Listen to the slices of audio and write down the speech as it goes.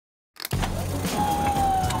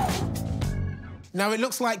Now, it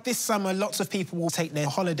looks like this summer lots of people will take their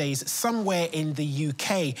holidays somewhere in the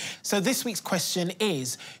UK. So this week's question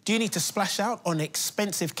is, do you need to splash out on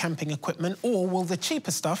expensive camping equipment, or will the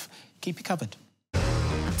cheaper stuff keep you covered?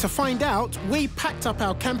 To find out, we packed up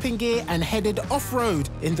our camping gear and headed off-road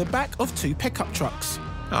in the back of 2 pickup trucks.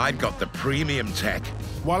 I'd got the premium tech,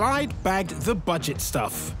 while I'd bagged the budget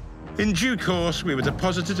stuff. In due course, we were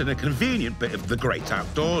deposited in a convenient bit of the great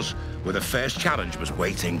outdoors, where the first challenge was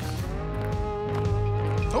waiting.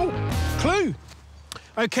 Oh, clue!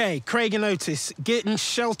 OK, Craig and Otis, getting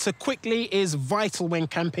shelter quickly is vital when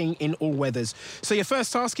camping in all weathers. So your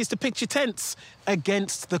first task is to pitch your tents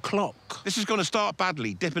against the clock. This is going to start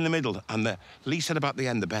badly, dip in the middle, and the least said about the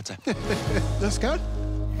end, the better. Let's go.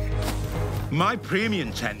 My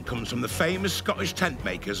premium tent comes from the famous Scottish tent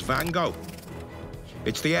makers Van Gogh.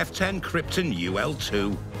 It's the F10 Krypton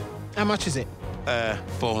UL2. How much is it?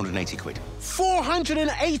 480 quid.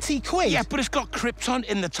 480 quid? Yeah, but it's got Krypton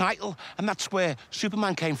in the title, and that's where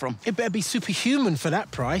Superman came from. It better be superhuman for that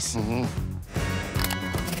price.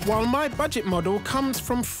 While my budget model comes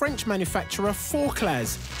from French manufacturer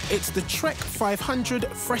Forclaz. It's the Trek 500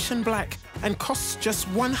 Fresh and Black and costs just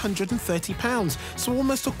 £130, so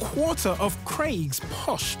almost a quarter of Craig's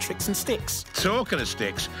posh tricks and sticks. Talking of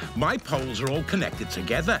sticks, my poles are all connected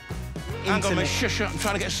together. Hang on, mate, shush, I'm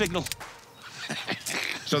trying to get a signal.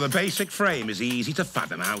 So the basic frame is easy to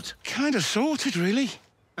fathom out. Kind of sorted, really.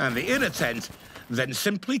 And the inner tent then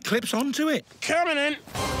simply clips onto it. Coming in.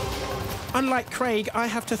 Unlike Craig, I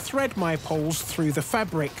have to thread my poles through the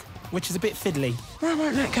fabric, which is a bit fiddly. Why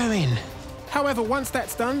won't that go in? However, once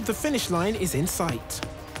that's done, the finish line is in sight.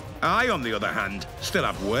 I, on the other hand, still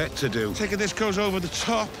have work to do. Take it this goes over the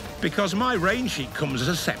top. Because my rain sheet comes as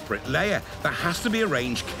a separate layer that has to be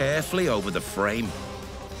arranged carefully over the frame.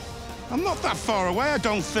 I'm not that far away, I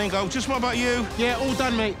don't think, Otis. What about you? Yeah, all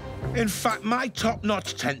done, mate. In fact, my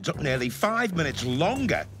top-notch tent took nearly 5 minutes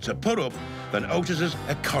longer to put up than Otis's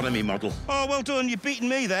economy model. Oh, well done. You're beating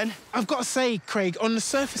me, then. I've got to say, Craig, on the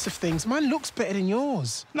surface of things, mine looks better than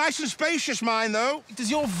yours. Nice and spacious, mine, though.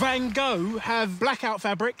 Does your Van Gogh have blackout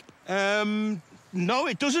fabric? No,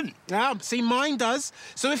 it doesn't. Ah, see, mine does.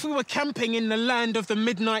 So if we were camping in the land of the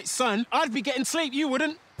midnight sun, I'd be getting sleep, you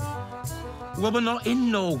wouldn't. Well, we're not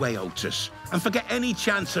in Norway, Otis. And forget any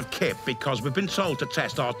chance of kip, because we've been told to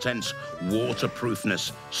test our tent's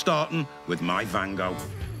waterproofness, starting with my Van Gogh.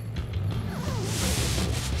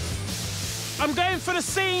 I'm going for the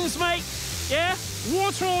seams, mate. Yeah?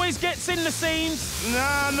 Water always gets in the seams.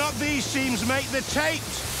 Nah, not these seams, mate. They're taped,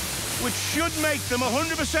 which should make them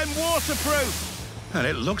 100% waterproof. And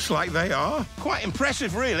it looks like they are. Quite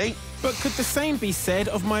impressive, really. But could the same be said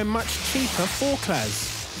of my much cheaper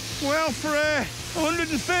Forclaz? Well, for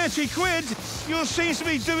 130 quid, yours seems to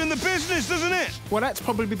be doing the business, doesn't it? Well, that's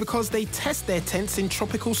probably because they test their tents in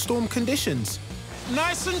tropical storm conditions.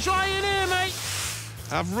 Nice and dry in here, mate.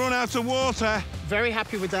 I've run out of water. Very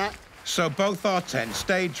happy with that. So both our tents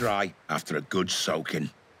stayed dry after a good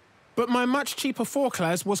soaking. But my much cheaper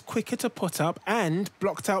Forclaz was quicker to put up and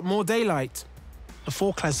blocked out more daylight. The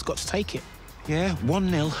Forclaz has got to take it. Yeah,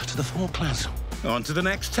 1-0 to the Forclaz. On to the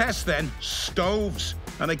next test, then. Stoves.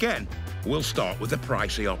 And again, we'll start with the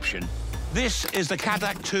pricey option. This is the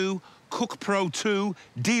Gadget 2 Cook Pro 2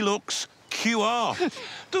 Deluxe QR.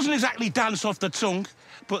 Doesn't exactly dance off the tongue,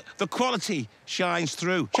 but the quality shines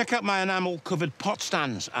through. Check out my enamel-covered pot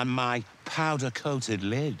stands and my powder-coated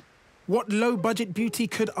lid. What low-budget beauty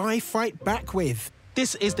could I fight back with?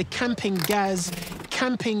 This is the Camping Gaz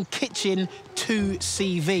Camping Kitchen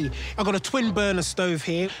 2CV. I've got a twin-burner stove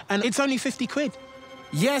here, and it's only 50 quid.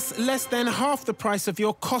 Yes, less than half the price of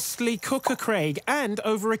your costly cooker, Craig, and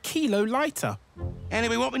over a kilo lighter.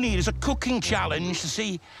 Anyway, what we need is a cooking challenge to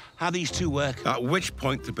see how these two work. At which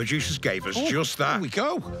point the producers gave us just that. Here we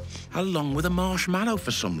go. Along with a marshmallow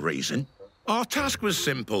for some reason. Our task was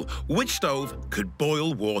simple. Which stove could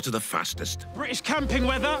boil water the fastest? British camping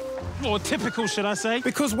weather, or typical, should I say?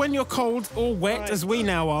 Because when you're cold or wet, as we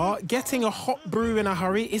now are, getting a hot brew in a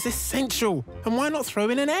hurry is essential. And why not throw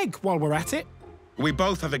in an egg while we're at it? We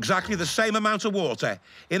both have exactly the same amount of water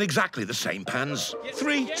in exactly the same pans.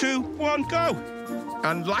 3, 2, 1, go.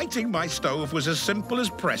 And lighting my stove was as simple as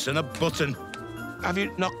pressing a button. Have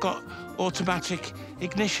you not got automatic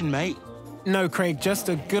ignition, mate? No, Craig, just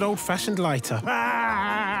a good old-fashioned lighter.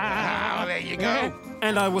 Ah, there you go.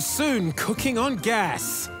 And I was soon cooking on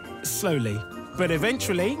gas. Slowly, but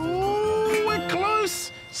eventually... Ooh, we're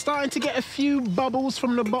close. Starting to get a few bubbles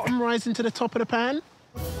from the bottom rising to the top of the pan.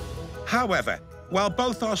 However, while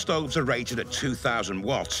both our stoves are rated at 2,000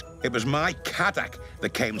 watts, it was my Gadget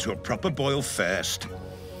that came to a proper boil first.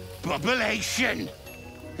 Bubbleation.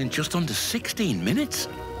 in just under 16 minutes.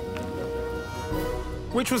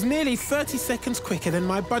 Which was nearly 30 seconds quicker than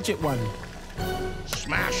my budget one.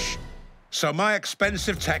 Smash! So my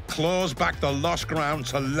expensive tech claws back the lost ground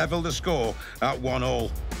to level the score at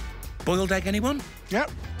 1-1. Boiled egg, anyone?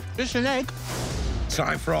 Yep, just an egg.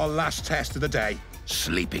 Time for our last test of the day.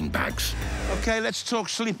 Sleeping bags. OK, let's talk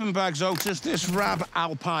sleeping bags, Otis. This Rab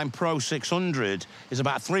Alpine Pro 600 is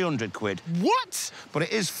about 300 quid. What? But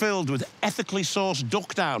it is filled with ethically sourced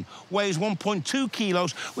duck down, weighs 1.2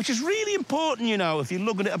 kilos, which is really important, you know, if you're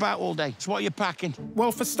lugging it about all day. It's what you're packing.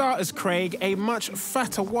 Well, for starters, Craig, a much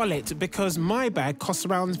fatter wallet because my bag costs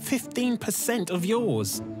around 15% of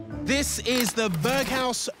yours. This is the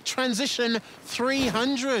Berghaus Transition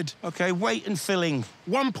 300. OK, weight and filling.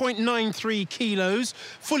 1.93 kilos,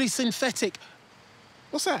 fully synthetic.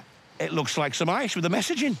 What's that? It looks like some ice with the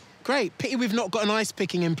messaging. Great. Pity we've not got an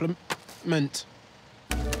ice-picking implement.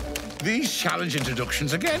 These challenge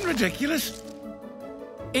introductions are getting ridiculous.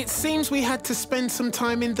 It seems we had to spend some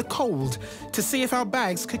time in the cold to see if our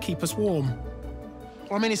bags could keep us warm.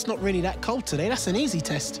 I mean, it's not really that cold today. That's an easy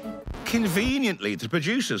test. Conveniently, the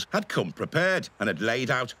producers had come prepared and had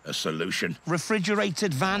laid out a solution.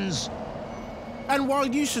 Refrigerated vans. And while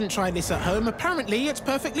you shouldn't try this at home, apparently it's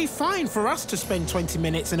perfectly fine for us to spend 20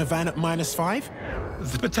 minutes in a van at -5.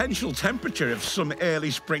 The potential temperature of some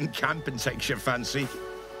early spring camping takes your fancy.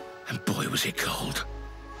 And boy, was it cold.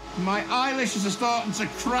 My eyelashes are starting to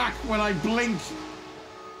crack when I blink.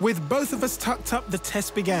 With both of us tucked up, the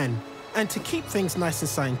test began. And to keep things nice and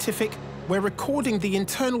scientific, we're recording the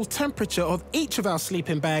internal temperature of each of our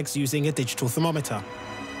sleeping bags using a digital thermometer.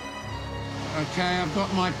 OK, I've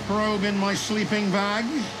got my probe in my sleeping bag.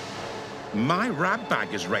 My Rab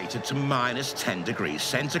bag is rated to -10 degrees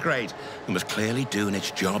centigrade and was clearly doing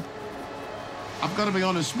its job. I've got to be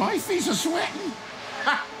honest, my feet are sweating.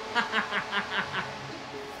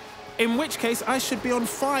 In which case, I should be on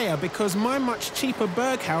fire because my much cheaper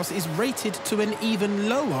Berghaus is rated to an even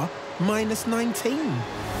lower -19.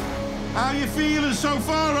 How you feeling so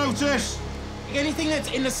far, Otis? Anything that's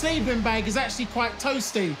in the sleeping bag is actually quite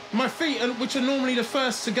toasty. My feet, which are normally the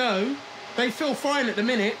first to go, they feel fine at the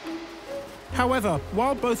minute. However,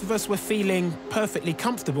 while both of us were feeling perfectly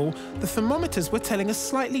comfortable, the thermometers were telling a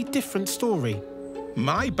slightly different story.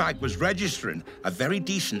 My bag was registering a very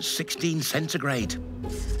decent 16 centigrade.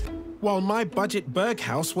 While my budget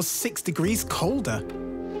Berghaus was 6 degrees colder.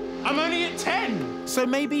 I'm only at 10! So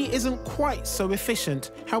maybe it isn't quite so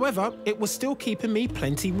efficient. However, it was still keeping me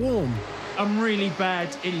plenty warm. I'm really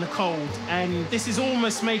bad in the cold, and this is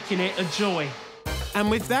almost making it a joy. And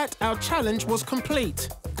with that, our challenge was complete.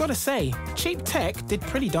 Gotta say, cheap tech did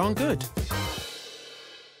pretty darn good.